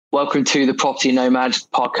Welcome to the Property Nomads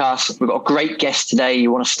podcast. We've got a great guest today.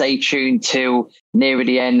 You want to stay tuned till nearer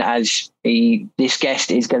the end, as this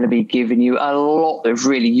guest is going to be giving you a lot of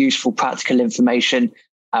really useful practical information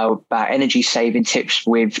about energy saving tips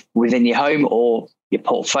within your home or your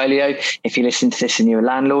portfolio. If you listen to this and you're a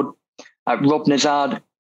landlord, Nezard,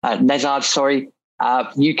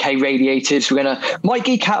 UK radiators. Might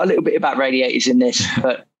geek out a little bit about radiators in this,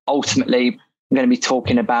 but ultimately we're going to be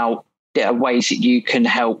talking about ways that you can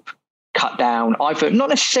help cut down, either not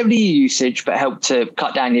necessarily your usage, but help to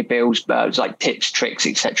cut down your bills, but like tips, tricks,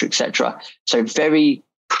 etc., etc. So very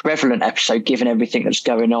prevalent episode given everything that's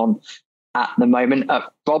going on at the moment.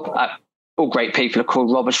 Rob, all great people are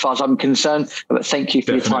called Rob as far as I'm concerned, but thank you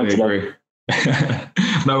for your time today.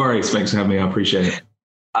 No worries. Thanks for having me. I appreciate it.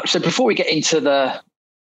 So before we get into the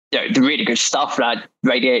really good stuff like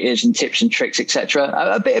radiators and tips and tricks, etc.,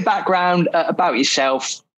 a bit of background about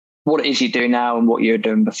yourself, what it is you do now and what you were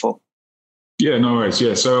doing before. Yeah, no worries.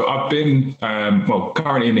 Yeah, so I've been,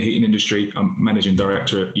 currently in the heating industry. I'm managing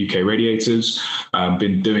director at UK Radiators.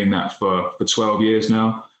 Been doing that for 12 years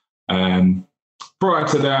now. Prior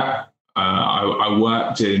to that, I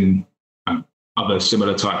worked in other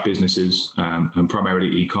similar type businesses and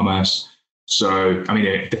primarily e-commerce. So, I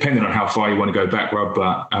mean, depending on how far you want to go back, Rob,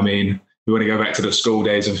 but I mean, we want to go back to the school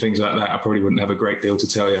days and things like that. I probably wouldn't have a great deal to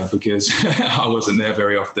tell you because I wasn't there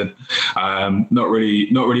very often. Not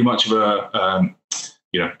really much of a,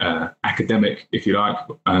 academic, if you like.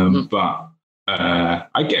 But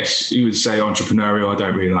I guess you would say entrepreneurial. I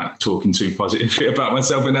don't really like talking too positively about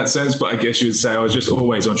myself in that sense, but I guess you would say I was just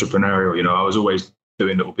always entrepreneurial. I was always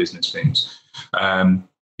doing little business things.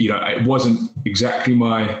 It wasn't exactly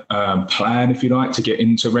my plan, if you like, to get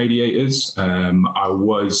into radiators. I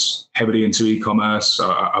was heavily into e-commerce.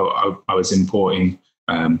 I was importing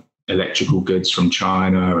electrical goods from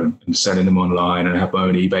China and selling them online, and I have my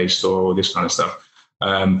own eBay store, all this kind of stuff.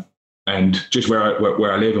 And just where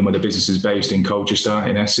I live and where the business is based in Colchester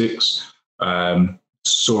in Essex,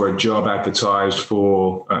 saw a job advertised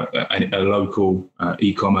for a local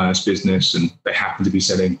e-commerce business, and they happened to be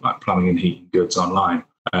selling like plumbing and heating goods online.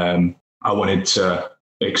 I wanted to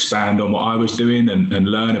expand on what I was doing and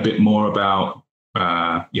learn a bit more about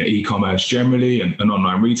e-commerce generally and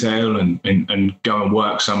online retail and go and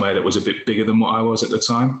work somewhere that was a bit bigger than what I was at the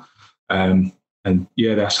time.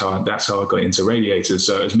 That's how I got into radiators.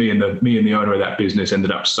 So it was me and the owner of that business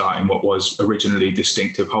ended up starting what was originally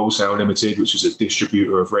Distinctive Wholesale Limited, which was a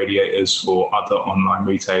distributor of radiators for other online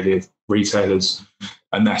retailers.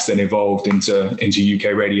 And that's then evolved into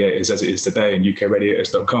UK Radiators as it is today, and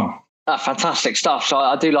ukradiators.com. Fantastic stuff. So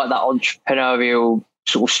I do like that entrepreneurial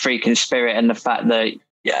sort of streak and spirit, and the fact that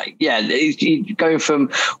going from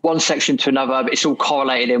one section to another, it's all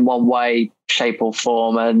correlated in one way, shape or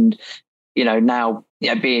form. And now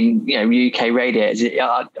being UK Radiators,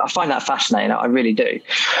 I find that fascinating. I really do.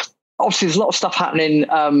 Obviously, there's a lot of stuff happening,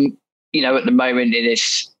 at the moment in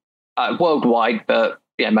this worldwide, but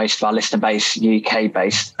most of our listener base UK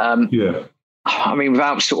based. I mean,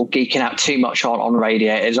 without sort of geeking out too much on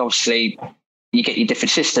radiators, obviously you get your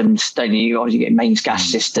different systems, don't you? Obviously, you get mains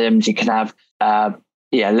gas systems. You can have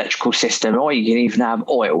electrical system, or you can even have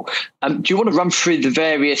oil. Do you want to run through the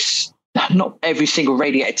various? Not every single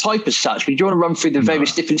radiator type as such, but do you want to run through the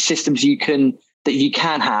various different systems that you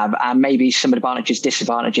can have, and maybe some advantages,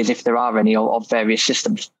 disadvantages, if there are any, of various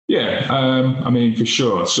systems? Yeah, I mean, for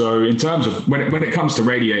sure. So in terms of when it comes to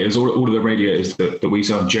radiators, all of the radiators that we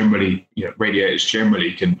sell generally, radiators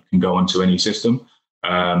generally can go onto any system.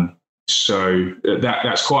 So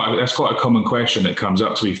that's quite a common question that comes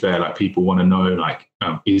up, to be fair. Like, people want to know,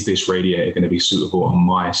 is this radiator going to be suitable on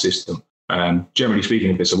my system? Generally speaking,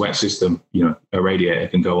 if it's a wet system, a radiator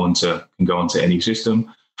can go onto any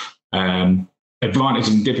system. Advantages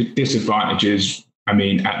and disadvantages. I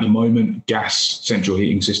mean, at the moment, gas central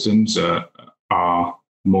heating systems are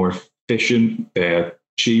more efficient. They're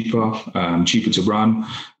cheaper to run.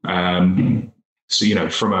 So,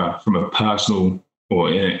 from a personal or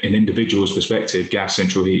an individual's perspective, gas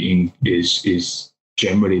central heating is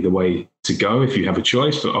generally the way to go if you have a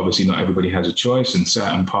choice. But obviously, not everybody has a choice. In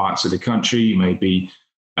certain parts of the country, you may be,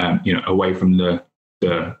 away from the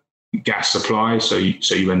gas supply, so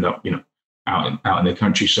you end up, out in the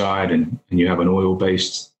countryside, and you have an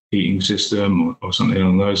oil-based heating system or something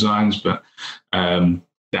along those lines. But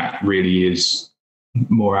that really is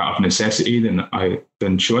more out of necessity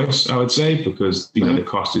than choice, I would say, because the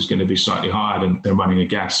cost is going to be slightly higher than running a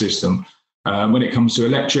gas system. When it comes to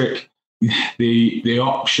electric, the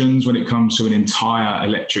options when it comes to an entire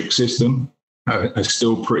electric system are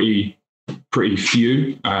still pretty pretty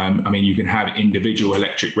few. I mean, you can have individual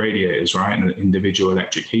electric radiators, right, and individual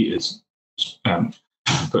electric heaters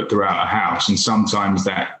put throughout a house, and sometimes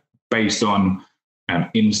that, based on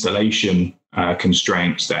installation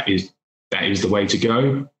constraints, that is the way to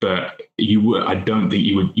go. But I don't think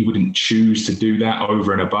you wouldn't choose to do that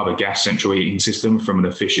over and above a gas central heating system from an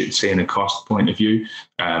efficiency and a cost point of view.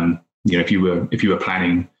 If you were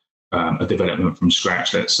planning a development from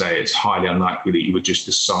scratch, let's say, it's highly unlikely that you would just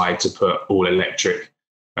decide to put all electric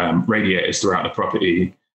radiators throughout the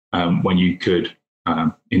property when you could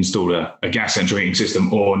install a gas central heating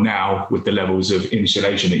system, or now with the levels of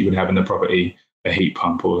insulation that you would have in the property, a heat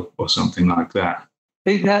pump or something like that.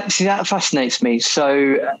 That fascinates me.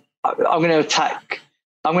 So I'm going to attack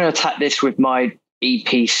this with my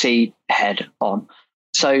EPC head on.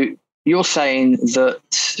 So you're saying that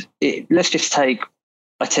let's just take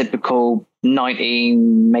a typical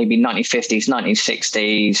 1950s,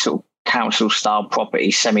 1960s sort of council style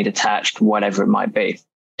property, semi-detached, whatever it might be.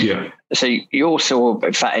 Yeah. So you also,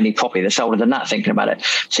 in fact, any property that's older than that, thinking about it.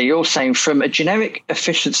 So you're saying from a generic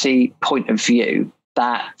efficiency point of view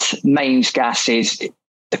that mains gas is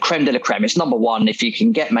the creme de la creme. It's number one. If you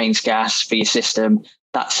can get mains gas for your system,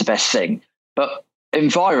 that's the best thing. But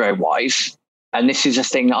enviro-wise, and this is a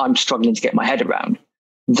thing that I'm struggling to get my head around,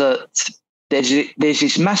 that there's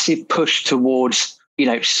this massive push towards,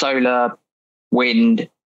 solar, wind,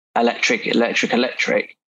 electric.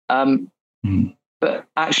 But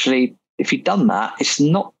actually, if you've done that, it's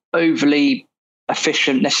not overly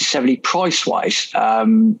efficient necessarily price-wise.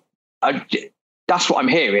 That's what I'm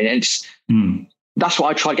hearing. That's what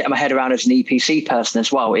I try to get my head around as an EPC person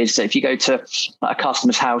as well, is that if you go to a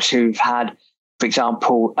customer's house who've had, for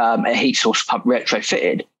example, a heat source pump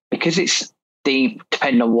retrofitted, because it's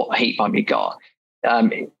depending on what heat pump you got,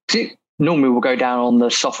 it normally will go down on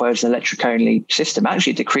the software as an electric-only system.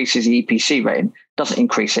 Actually, it decreases the EPC rating, doesn't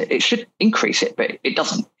increase it. It should increase it, but it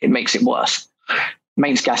doesn't. It makes it worse.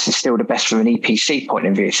 Mains gas is still the best from an EPC point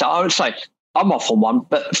of view. So I would say I'm off on one,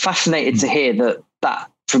 but fascinated to hear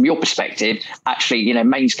that from your perspective, actually,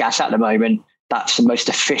 mains gas at the moment, that's the most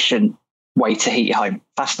efficient way to heat your home.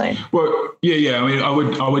 Fascinating. Well, yeah. I mean,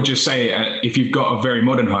 I would just say if you've got a very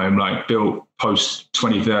modern home, like built post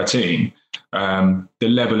 2013, the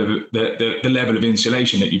level of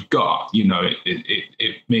insulation that you've got,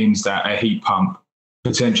 it means that a heat pump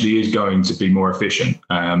potentially is going to be more efficient.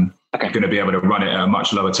 You're going to be able to run it at a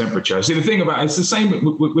much lower temperature. See, the thing about it's the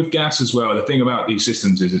same with gas as well. The thing about these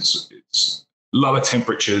systems is it's lower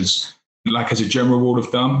temperatures. Like as a general rule of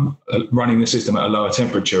thumb, running the system at a lower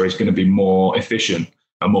temperature is going to be more efficient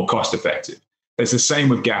and more cost effective. It's the same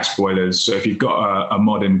with gas boilers. So if you've got a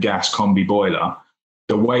modern gas combi boiler,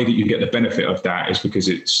 the way that you get the benefit of that is because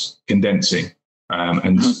it's condensing.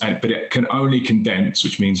 But it can only condense,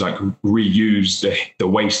 which means like reuse the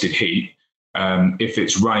wasted heat if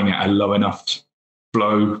it's running at a low enough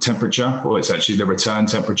flow temperature, or it's actually the return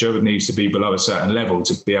temperature that needs to be below a certain level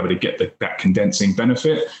to be able to get that condensing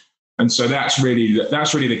benefit. And so that's really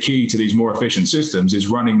the key to these more efficient systems, is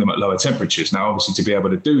running them at lower temperatures. Now, obviously, to be able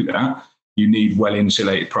to do that, you need well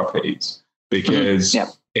insulated properties, because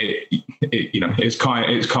it's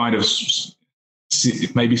kind of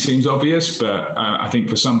it maybe seems obvious, but I think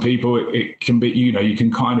for some people it can be, you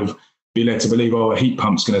can kind of be led to believe, a heat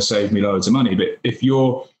pump's going to save me loads of money. But if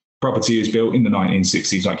your property is built in the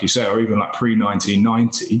 1960s, like you say, or even like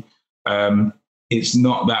pre-1990, it's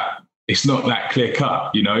not that clear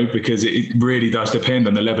cut, because it really does depend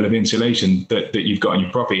on the level of insulation that you've got in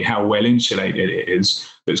your property, how well insulated it is,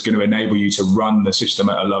 that's going to enable you to run the system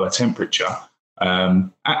at a lower temperature.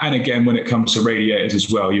 And again, when it comes to radiators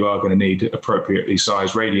as well, you are going to need appropriately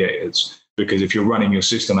sized radiators, because if you're running your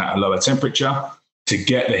system at a lower temperature, to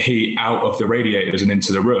get the heat out of the radiators and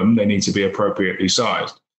into the room, they need to be appropriately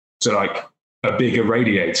sized. So like a bigger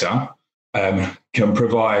radiator can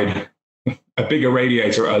provide... A bigger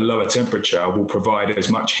radiator at a lower temperature will provide as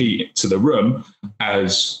much heat to the room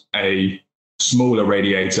as a smaller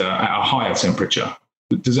radiator at a higher temperature.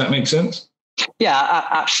 Does that make sense? Yeah,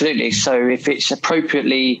 absolutely. So if it's got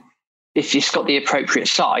the appropriate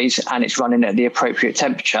size and it's running at the appropriate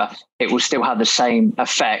temperature, it will still have the same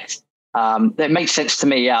effect. That makes sense to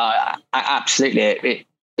me. Yeah, absolutely.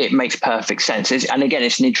 It makes perfect sense. And again,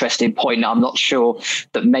 it's an interesting point. I'm not sure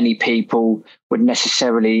that many people would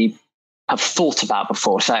necessarily have thought about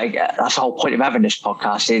before. So that's the whole point of having this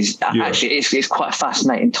podcast, is actually it's quite a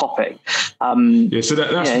fascinating topic. So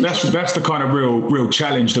that's the kind of real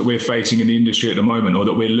challenge that we're facing in the industry at the moment, or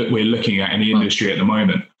that we're looking at in the industry at the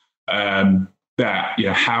moment. That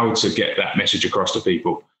how to get that message across to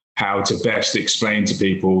people, how to best explain to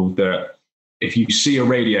people that if you see a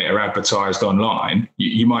radiator advertised online,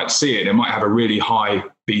 you might see it. It might have a really high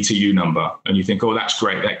BTU number, and you think, oh, that's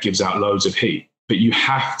great. That gives out loads of heat. But you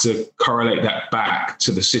have to correlate that back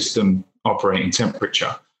to the system operating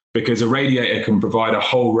temperature, because a radiator can provide a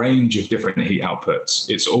whole range of different heat outputs.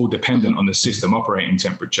 It's all dependent on the system operating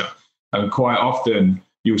temperature. And quite often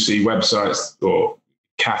you'll see websites or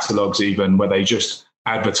catalogs even where they just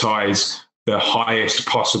advertise the highest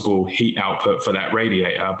possible heat output for that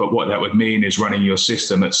radiator. But what that would mean is running your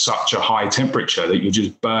system at such a high temperature that you're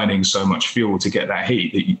just burning so much fuel to get that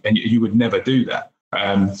heat and you would never do that.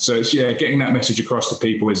 So it's, getting that message across to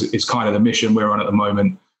people is kind of the mission we're on at the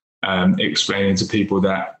moment, explaining to people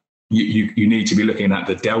that you need to be looking at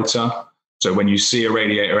the delta. So when you see a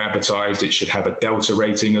radiator advertised, it should have a delta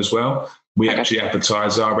rating as well. We actually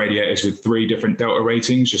advertise our radiators with 3 different delta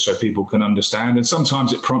ratings, just so people can understand. And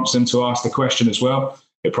sometimes it prompts them to ask the question as well.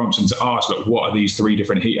 It prompts them to ask, look, what are these 3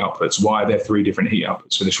 different heat outputs? Why are there 3 different heat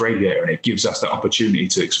outputs for this radiator? And it gives us the opportunity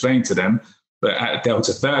to explain to them that at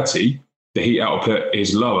delta 30, the heat output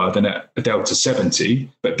is lower than at a delta 70.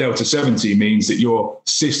 But delta 70 means that your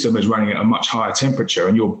system is running at a much higher temperature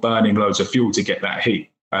and you're burning loads of fuel to get that heat.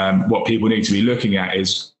 What people need to be looking at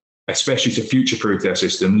is, especially to future-proof their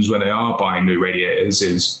systems when they are buying new radiators,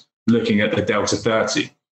 is looking at the delta 30,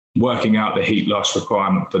 working out the heat loss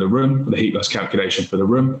requirement for the room, the heat loss calculation for the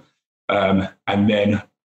room, and then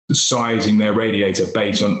sizing their radiator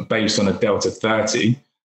based on a delta 30,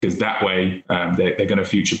 because that way they're going to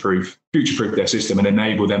future-proof their system and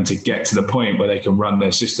enable them to get to the point where they can run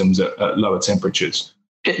their systems at lower temperatures.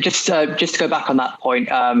 Just to go back on that point,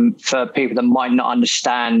 for people that might not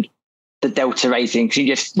understand the delta rating, can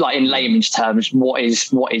you just, like in layman's terms, what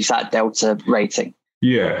is that delta rating?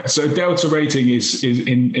 Yeah, so delta rating is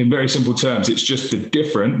in very simple terms, it's just the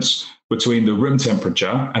difference between the room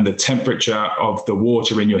temperature and the temperature of the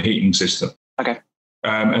water in your heating system. Okay.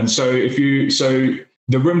 And so if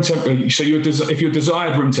the room temperature, if your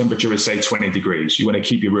desired room temperature is say 20 degrees, you want to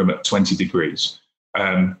keep your room at 20 degrees.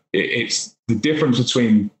 It's the difference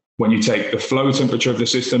between when you take the flow temperature of the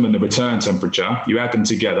system and the return temperature, you add them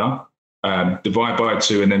together, divide by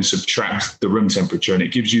 2 and then subtract the room temperature. And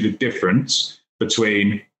it gives you the difference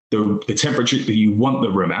between the temperature that you want the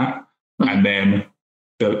room at and then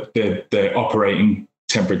the operating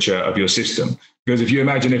temperature of your system. Because if you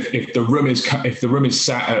imagine if the room is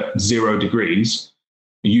sat at 0 degrees,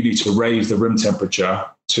 you need to raise the room temperature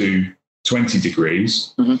to 20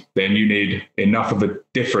 degrees, then you need enough of a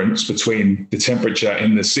difference between the temperature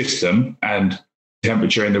in the system and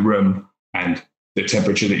temperature in the room and the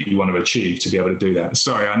temperature that you want to achieve to be able to do that.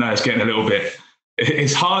 Sorry, I know it's getting a little bit,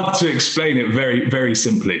 it's hard to explain it very, very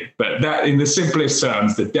simply, but that in the simplest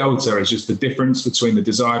terms, the delta is just the difference between the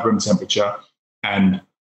desired room temperature and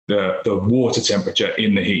the water temperature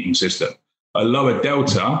in the heating system. A lower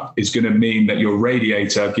delta is going to mean that your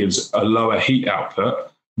radiator gives a lower heat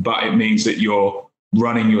output, but it means that you're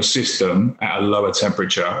running your system at a lower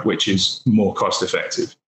temperature, which is more cost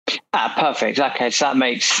effective. Perfect. Okay, so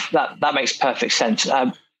that makes perfect sense.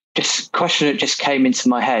 Just a question that just came into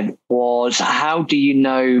my head was, how do you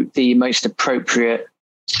know the most appropriate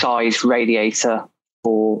size radiator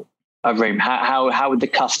for a room? How would the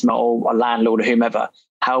customer or a landlord or whomever,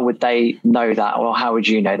 how would they know that, or how would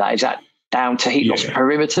you know that? Is that down to heat loss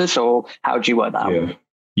perimeters, or how do you work that out?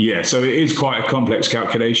 Yeah, so it is quite a complex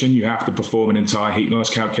calculation. You have to perform an entire heat loss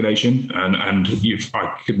calculation, and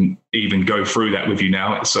I couldn't even go through that with you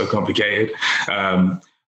now. It's so complicated.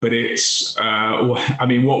 But it's,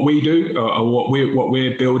 what we do, or what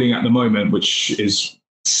we're building at the moment, which is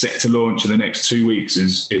set to launch in the next 2 weeks,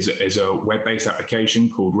 is a web-based application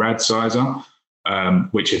called Rad Sizer,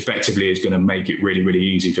 which effectively is going to make it really, really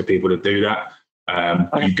easy for people to do that.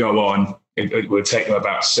 You go on. It would take them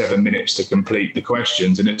about 7 minutes to complete the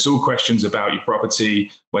questions, and it's all questions about your property,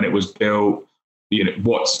 when it was built,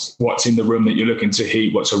 what's in the room that you're looking to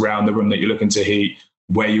heat, what's around the room that you're looking to heat,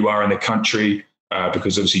 where you are in the country,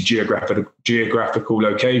 because obviously geographical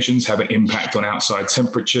locations have an impact on outside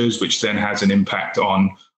temperatures, which then has an impact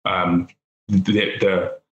on the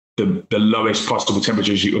lowest possible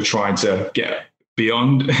temperatures you're trying to get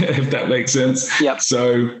beyond, if that makes sense. Yep.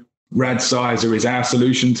 So Rad Sizer is our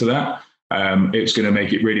solution to that. It's going to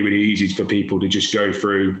make it really, really easy for people to just go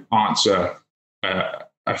through, answer,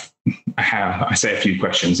 I say a few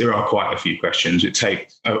questions. There are quite a few questions. It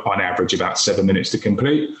takes, on average, about 7 minutes to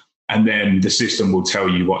complete. And then the system will tell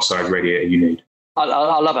you what size radiator you need. I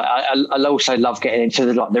love it. I also love getting into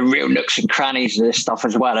the real nooks and crannies of this stuff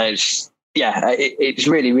as well. It's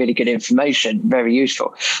really, really good information, very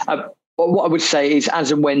useful. What I would say is,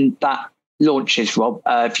 as and when that launches, Rob,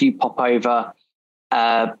 if you pop over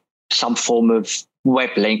some form of web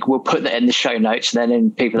link. We'll put that in the show notes, and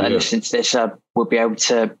then people that are listening to this will be able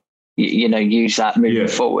to, use that moving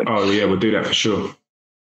forward. Oh yeah, we'll do that for sure.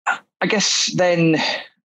 I guess then,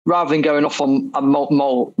 rather than going off on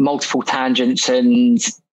multiple tangents, and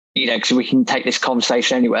because we can take this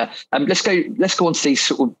conversation anywhere, let's go on to these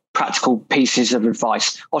sort of practical pieces of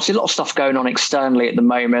advice. Obviously, a lot of stuff going on externally at the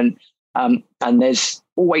moment, and there's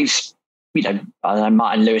always, I don't know,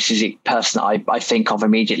 Martin Lewis is a person I think of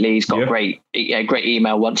immediately. He's got great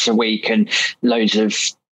email once a week and loads of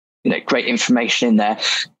great information in there.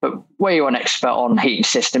 But where you're an expert on heating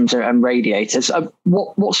systems and radiators,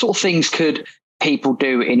 what sort of things could people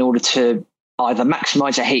do in order to either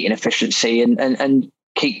maximize their heating efficiency and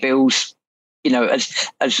keep bills,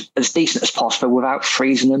 as decent as possible without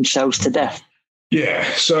freezing themselves to death? Yeah.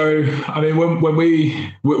 So, I mean, when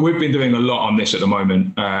we've been doing a lot on this at the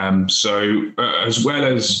moment. As well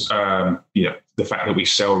as, the fact that we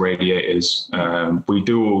sell radiators, we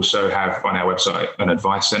do also have on our website an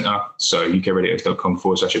advice center. So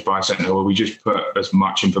ukradiators.com/advice center, where we just put as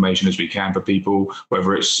much information as we can for people,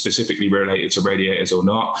 whether it's specifically related to radiators or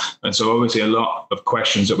not. And so obviously a lot of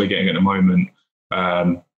questions that we're getting at the moment,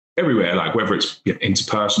 everywhere, like whether it's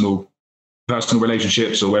interpersonal, personal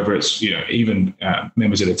relationships, or whether it's even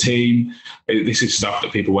members of the team. This is stuff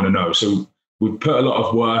that people want to know. So we've put a lot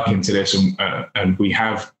of work into this, and we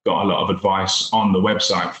have got a lot of advice on the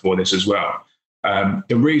website for this as well.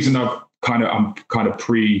 The reason I'm kind of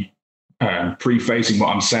prefacing what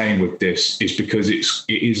I'm saying with this is because it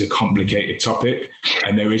is a complicated topic,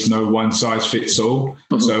 and there is no one size fits all.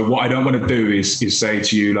 Mm-hmm. So what I don't want to do is say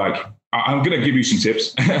to you, like, I'm going to give you some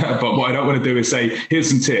tips, but what I don't want to do is say, here's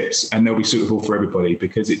some tips and they'll be suitable for everybody,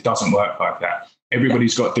 because it doesn't work like that.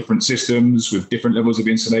 Everybody's got different systems with different levels of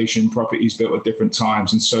insulation, properties built at different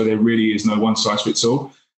times. And so there really is no one size fits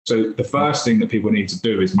all. So the first thing that people need to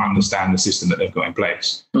do is understand the system that they've got in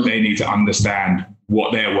place. Mm-hmm. They need to understand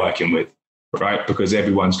what they're working with, right? Because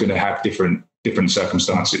everyone's going to have different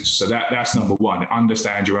circumstances. So that's number one.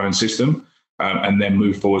 Understand your own system, and then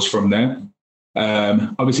move forwards from there.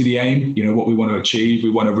 Obviously the aim, what we want to achieve, we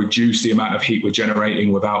want to reduce the amount of heat we're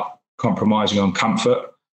generating without compromising on comfort.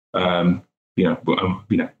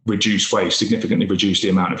 Reduce waste, significantly reduce the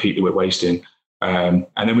amount of heat that we're wasting. And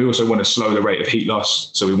then we also want to slow the rate of heat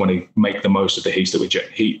loss. So we want to make the most of the heat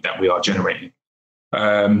that we are generating.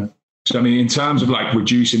 So, I mean, in terms of like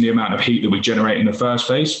reducing the amount of heat that we generate in the first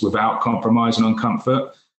place without compromising on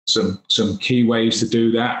comfort, some key ways to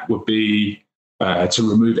do that would be to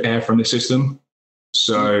remove air from the system.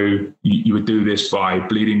 So you would do this by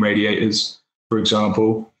bleeding radiators, for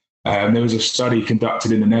example. There was a study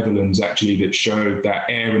conducted in the Netherlands, actually, that showed that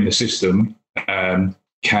air in the system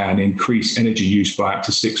can increase energy use by up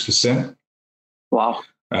to 6%. Wow.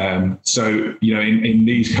 So, in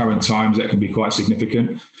these current times, that can be quite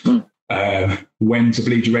significant. When to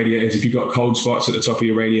bleed your radiators, if you've got cold spots at the top of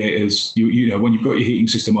your radiators, when you've got your heating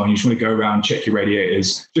system on, you just want to go around, check your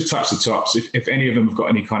radiators, just touch the tops. If any of them have got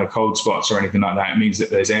any kind of cold spots or anything like that, it means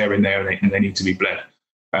that there's air in there and they need to be bled.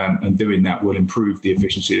 And doing that will improve the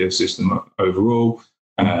efficiency of the system overall,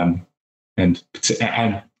 and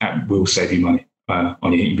will save you money on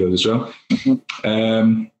your heating bills as well.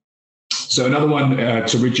 Mm-hmm. So another one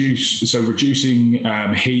reducing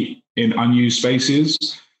heat in unused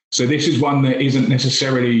spaces. So this is one that isn't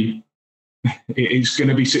necessarily, it's going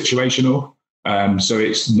to be situational. So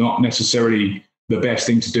it's not necessarily the best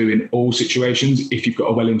thing to do in all situations. If you've got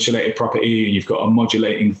a well-insulated property and you've got a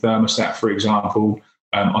modulating thermostat, for example,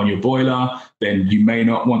 on your boiler, then you may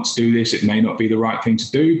not want to do this. It may not be the right thing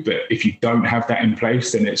to do. But if you don't have that in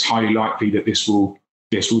place, then it's highly likely that this will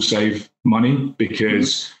save money,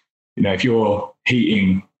 because, if you're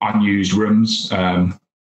heating unused rooms,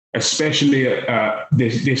 especially at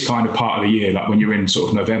this kind of part of the year, like when you're in sort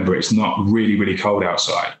of November, it's not really, really cold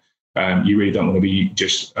outside. You really don't want to be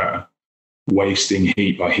just wasting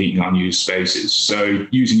heat by heating unused spaces. So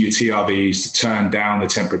using your TRVs to turn down the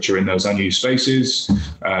temperature in those unused spaces.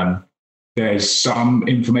 There's some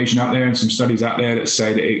information out there and some studies out there that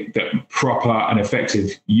say that proper and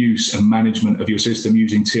effective use and management of your system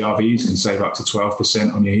using TRVs can save up to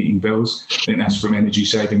 12% on your heating bills. I think that's from Energy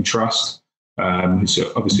Saving Trust. It's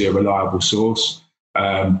obviously a reliable source.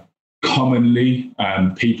 Commonly,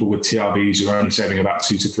 people with TRVs are only saving about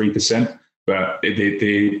 2 to 3%, but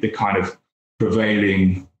the kind of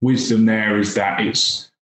prevailing wisdom there is that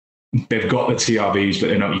they've got the TRVs, but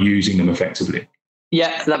they're not using them effectively.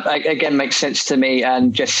 Yeah, that again makes sense to me.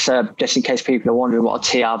 And just in case people are wondering what a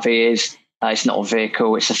TRV is, it's not a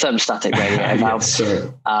vehicle; it's a thermostatic radiator valve.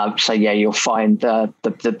 Yes, so yeah, you'll find the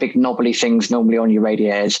big knobbly things normally on your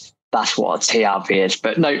radiators. that's what a TRV is.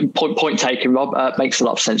 But no, point taken, Rob. Makes a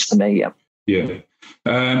lot of sense to me. Yeah. Yeah.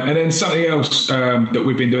 And then something else that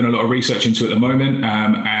we've been doing a lot of research into at the moment,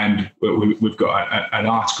 and we've got an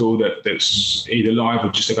article that's either live or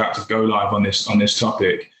just about to go live on this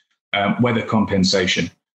topic, weather compensation.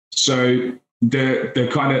 So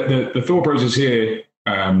the thought process here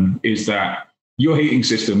is that your heating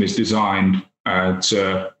system is designed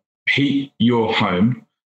to heat your home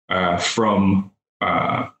from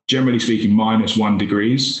generally speaking -1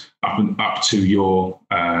 degrees up to your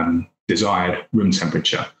desired room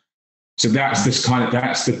temperature. So that's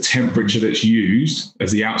the temperature that's used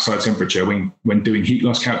as the outside temperature when doing heat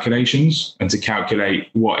loss calculations and to calculate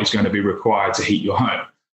what is going to be required to heat your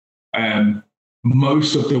home.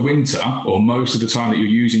 Most of the winter, or most of the time that you're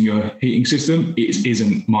using your heating system, it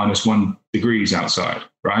isn't -1 degrees outside,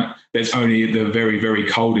 right? There's only the very, very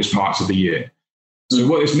coldest parts of the year. So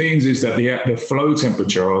what this means is that the flow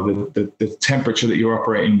temperature, or the temperature that you're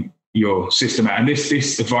operating your system at, and this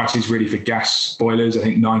advice is really for gas boilers. I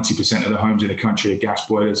think 90% of the homes in the country are gas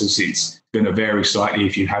boilers. It's going to vary slightly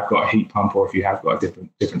if you have got a heat pump or if you have got a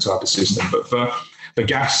different type of system. But for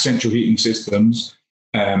gas central heating systems,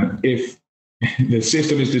 if the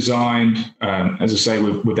system is designed, as I say,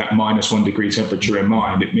 with that -1 degree temperature in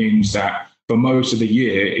mind, it means that for most of the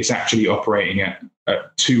year, it's actually operating at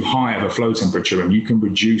too high of a flow temperature, and you can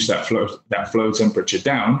reduce that flow temperature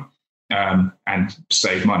down and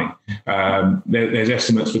save money. There's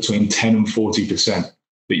estimates between 10 and 40%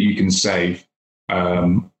 that you can save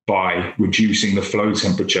by reducing the flow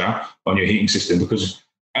temperature on your heating system, because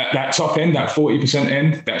at that top end, that 40%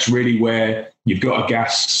 end, that's really where you've got a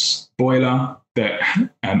gas boiler that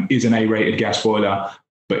is an A-rated gas boiler,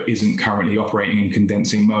 but isn't currently operating in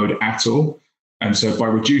condensing mode at all. And so by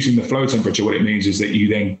reducing the flow temperature, what it means is that you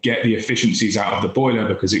then get the efficiencies out of the boiler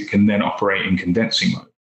because it can then operate in condensing mode.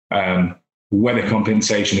 Weather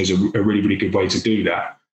compensation is a really, really good way to do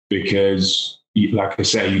that, because, like I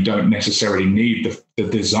say, you don't necessarily need the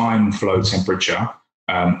design flow temperature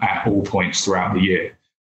at all points throughout the year.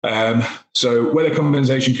 So weather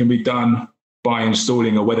compensation can be done by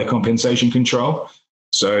installing a weather compensation control.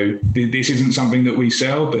 So this isn't something that we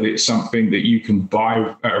sell, but it's something that you can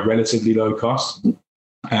buy at a relatively low cost.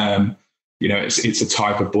 It's a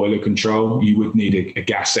type of boiler control. You would need a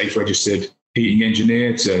gas safe registered heating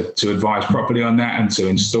engineer to advise properly on that and to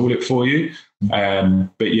install it for you.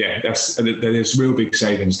 But yeah, there's real big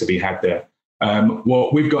savings to be had there.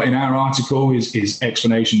 What we've got in our article is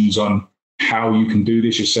explanations on how you can do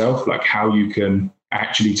this yourself, like how you can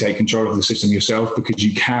actually take control of the system yourself, because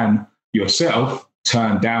you can yourself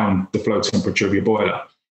turn down the flow temperature of your boiler.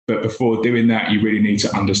 But before doing that, you really need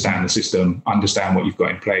to understand the system, understand what you've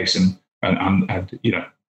got in place, and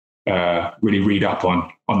really read up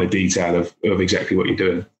on the detail of exactly what you're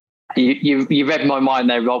doing. You read my mind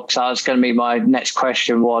there, Rob, because that was going to be my next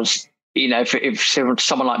question was, if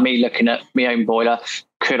someone like me looking at my own boiler,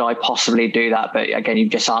 could I possibly do that? But again,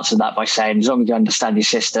 you've just answered that by saying, as long as you understand your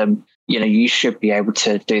system, you should be able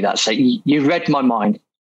to do that. So you read my mind.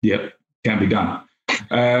 Yep, can be done.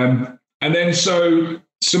 And then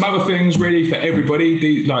some other things really for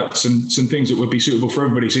everybody, like some things that would be suitable for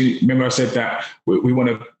everybody. So remember I said that we want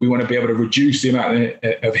to be able to reduce the amount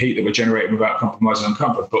of heat that we're generating without compromising on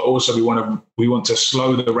comfort, but also we want to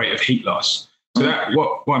slow the rate of heat loss. So that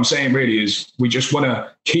what I'm saying really is we just want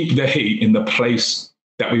to keep the heat in the place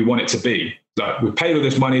that we want it to be. Like, we paid all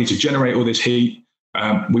this money to generate all this heat.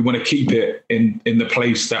 We want to keep it in the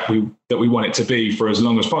place that we want it to be for as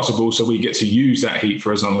long as possible, so we get to use that heat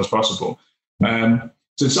for as long as possible.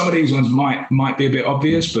 So some of these ones might be a bit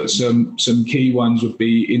obvious, but some key ones would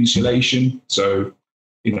be insulation. So,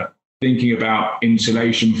 thinking about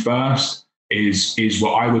insulation first is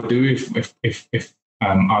what I would do if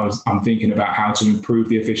I'm thinking about how to improve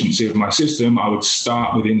the efficiency of my system. I would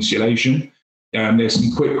start with insulation. There's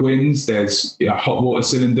some quick wins. There's hot water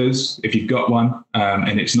cylinders. If you've got one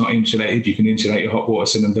and it's not insulated, you can insulate your hot water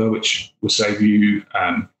cylinder, which will save you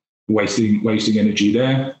wasting energy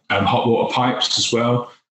there. Hot water pipes as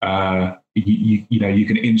well. You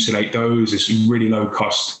can insulate those. It's a really low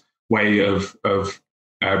cost way of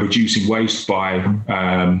reducing waste by.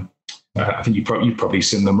 I think you've probably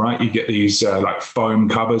seen them, right? You get these like foam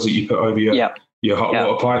covers that you put over your hot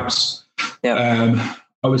water pipes. Yeah.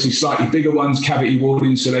 Obviously, slightly bigger ones, cavity wall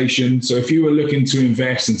insulation. So if you were looking to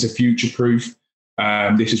invest into future-proof,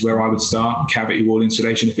 this is where I would start, cavity wall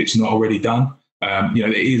insulation, if it's not already done.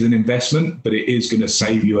 It is an investment, but it is going to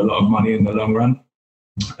save you a lot of money in the long run.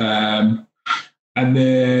 And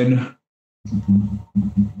then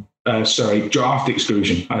Draft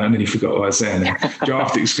exclusion. I nearly forgot what I was saying there.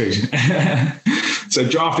 Draft exclusion. So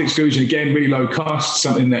draft exclusion, again, really low cost,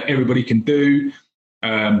 something that everybody can do.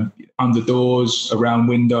 Under doors, around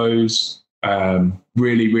windows,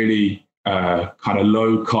 really kind of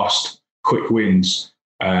low cost, quick wins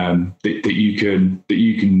that you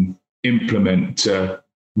can implement to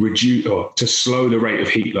reduce or to slow the rate of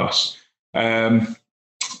heat loss.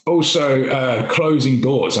 Also, closing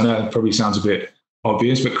doors. I know that probably sounds a bit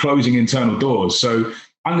obvious, but closing internal doors. So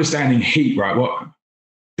understanding heat, right?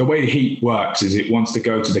 The way the heat works is it wants to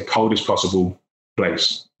go to the coldest possible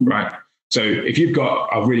place, right? So if you've got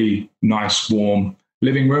a really nice, warm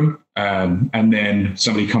living room, and then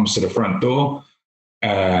somebody comes to the front door,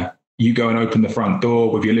 you go and open the front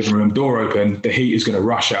door with your living room door open, the heat is going to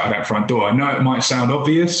rush out of that front door. I know it might sound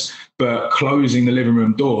obvious, but closing the living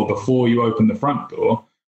room door before you open the front door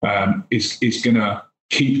is going to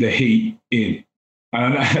keep the heat in.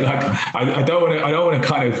 And I don't want to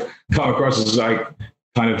kind of come across as like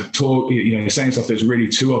kind of talk, saying stuff that's really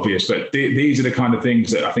too obvious, but these are the kind of things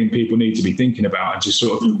that I think people need to be thinking about, and just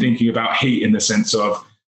sort of thinking about heat in the sense of,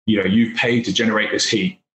 you've paid to generate this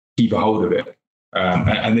heat, keep a hold of it.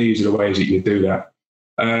 And these are the ways that you do that.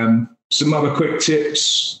 Some other quick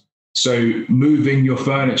tips. So moving your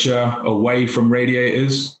furniture away from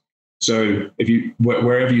radiators. So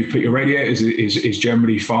wherever you put your radiators is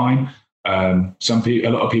generally fine. A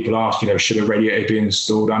lot of people ask, should a radiator be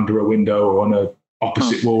installed under a window or on a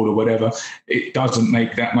opposite wall or whatever? It doesn't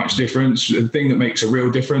make that much difference. The thing that makes a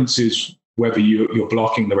real difference is whether you're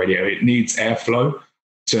blocking the radiator. It needs airflow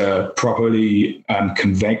to properly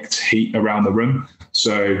convect heat around the room.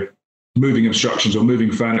 So moving obstructions or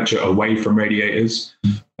moving furniture away from radiators,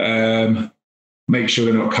 make sure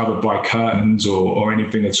they're not covered by curtains or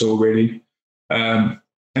anything at all, really. And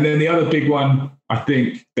then the other big one, I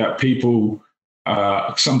think, that people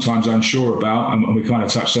are sometimes unsure about, and we kind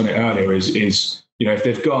of touched on it earlier, is if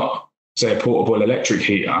they've got, say, a portable electric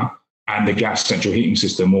heater and a gas central heating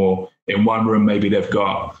system, or in one room maybe they've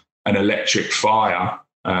got an electric fire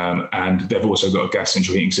and they've also got a gas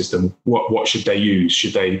central heating system, what should they use?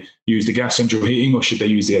 Should they use the gas central heating or should they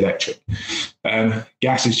use the electric?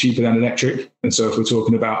 Gas is cheaper than electric, and so if we're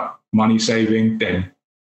talking about money saving, then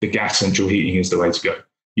the gas central heating is the way to go.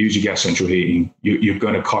 Use your gas central heating. You're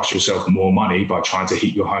going to cost yourself more money by trying to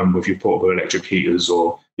heat your home with your portable electric heaters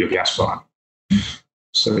or your gas fire.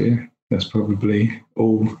 So yeah, that's probably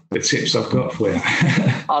all the tips I've got for you.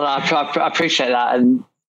 I appreciate that, and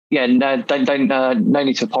yeah, no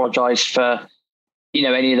need to apologise for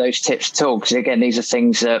any of those tips at all, because again, these are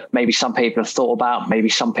things that maybe some people have thought about, maybe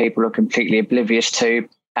some people are completely oblivious to,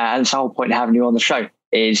 and it's the whole point of having you on the show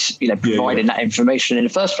is providing that information in the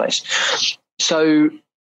first place. So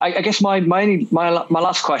I guess my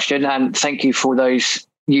last question, and thank you for those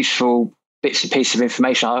useful bits and pieces of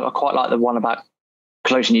information. I quite like the one about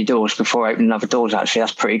closing your doors before opening other doors. Actually,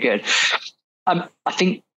 that's pretty good.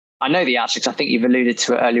 I know the answer because I think you've alluded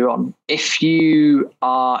to it earlier on. If you're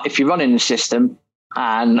running the system,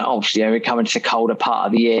 and obviously we're coming to the colder part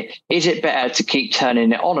of the year, is it better to keep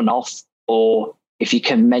turning it on and off, or if you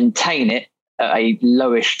can maintain it at a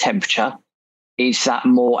lowish temperature, is that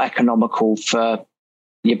more economical for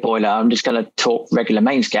your boiler? I'm just going to talk regular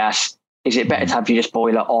mains gas. Is it better to have your just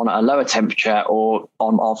boiler on at a lower temperature or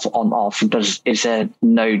on off? Is there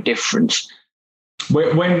no difference?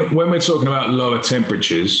 When we're talking about lower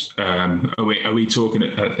temperatures, are we talking?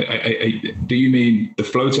 Do you mean the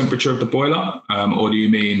flow temperature of the boiler, or do you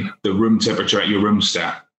mean the room temperature at your room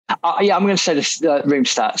stat? Yeah, I'm going to say the room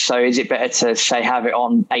stat. So is it better to say have it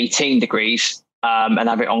on 18 degrees and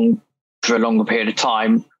have it on for a longer period of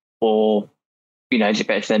time, or is it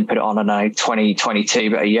better to then put it on, I don't know, 20,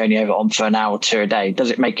 22, but you only have it on for an hour or two a day?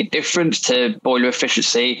 Does it make a difference to boiler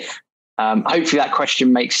efficiency? Hopefully that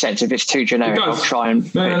question makes sense. If it's too generic, I'll try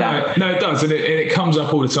and No, it does, and it comes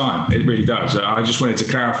up all the time. It really does. I just wanted to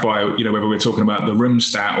clarify, whether we're talking about the room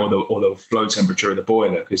stat or the flow temperature of the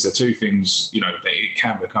boiler, because the two things, it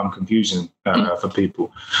can become confusing for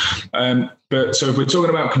people. But so if we're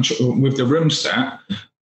talking about control with the room stat,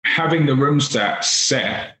 having the room stat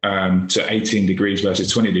set to 18 degrees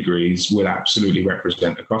versus 20 degrees will absolutely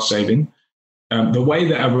represent a cost saving. The way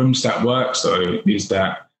that a room stat works, though, is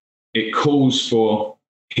that it calls for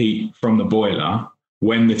heat from the boiler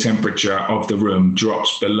when the temperature of the room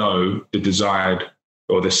drops below the desired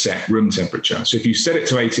or the set room temperature. So if you set it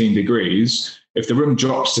to 18 degrees, if the room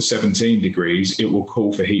drops to 17 degrees, it will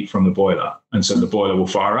call for heat from the boiler. And so the boiler will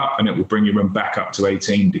fire up and it will bring your room back up to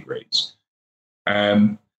 18 degrees.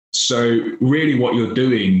 So really what you're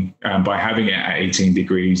doing by having it at 18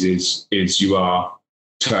 degrees is you are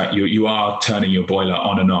you are turning your boiler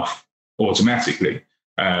on and off automatically,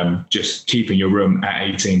 just keeping your room at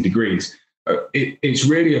 18 degrees. It's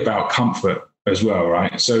really about comfort as well,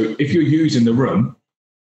 right? So if you're using the room,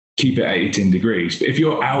 keep it at 18 degrees. But if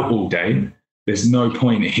you're out all day, there's no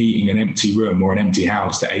point in heating an empty room or an empty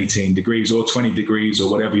house to 18 degrees or 20 degrees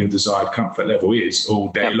or whatever your desired comfort level is all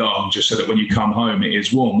day long, just so that when you come home, it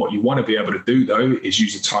is warm. What you want to be able to do, though, is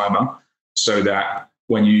use a timer so that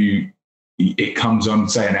when it comes on,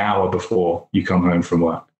 say, an hour before you come home from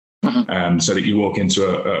work. So that you walk into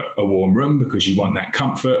a warm room because you want that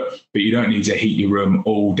comfort, but you don't need to heat your room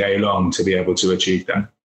all day long to be able to achieve that.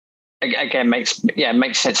 Again, makes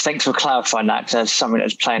sense. Thanks for clarifying that, because that's something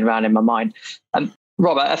that's playing around in my mind.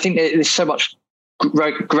 Rob, I think there's so much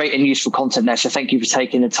great and useful content there, so thank you for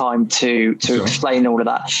taking the time to explain all of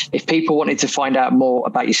that. If people wanted to find out more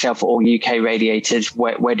about yourself or UK Radiators,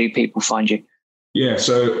 where do people find you? Yeah,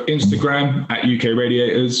 so Instagram at UK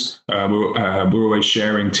Radiators. We're always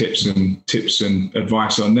sharing tips and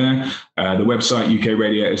advice on there. The website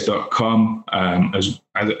ukradiators.com.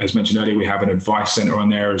 As mentioned earlier, we have an advice centre on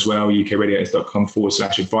there as well.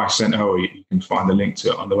 ukradiators.com/advice centre, or you can find the link to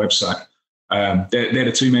it on the website. They're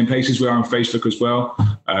the two main places. We are on Facebook as well.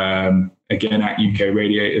 Again, at UK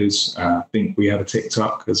Radiators. I think we have a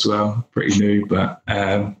TikTok as well. Pretty new, but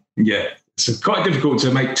yeah. It's quite difficult to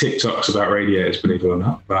make TikToks about radiators, believe it or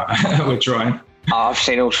not, but we're trying. I've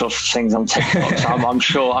seen all sorts of things on TikTok,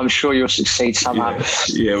 so I'm sure you'll succeed somehow.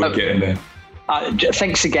 Yeah, we're getting there.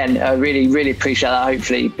 Thanks again. I really appreciate that.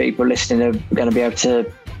 Hopefully people listening are going to be able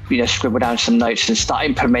to scribble down some notes and start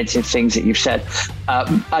implementing things that you've said.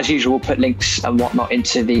 As usual, we'll put links and whatnot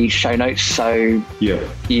into the show notes, so you'll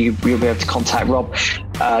be able to contact Rob.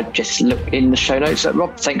 Just look in the show notes.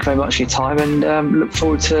 Rob, thank you very much for your time, and look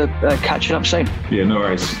forward to catching up soon. Yeah, no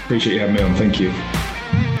worries. Appreciate you having me on. Thank you.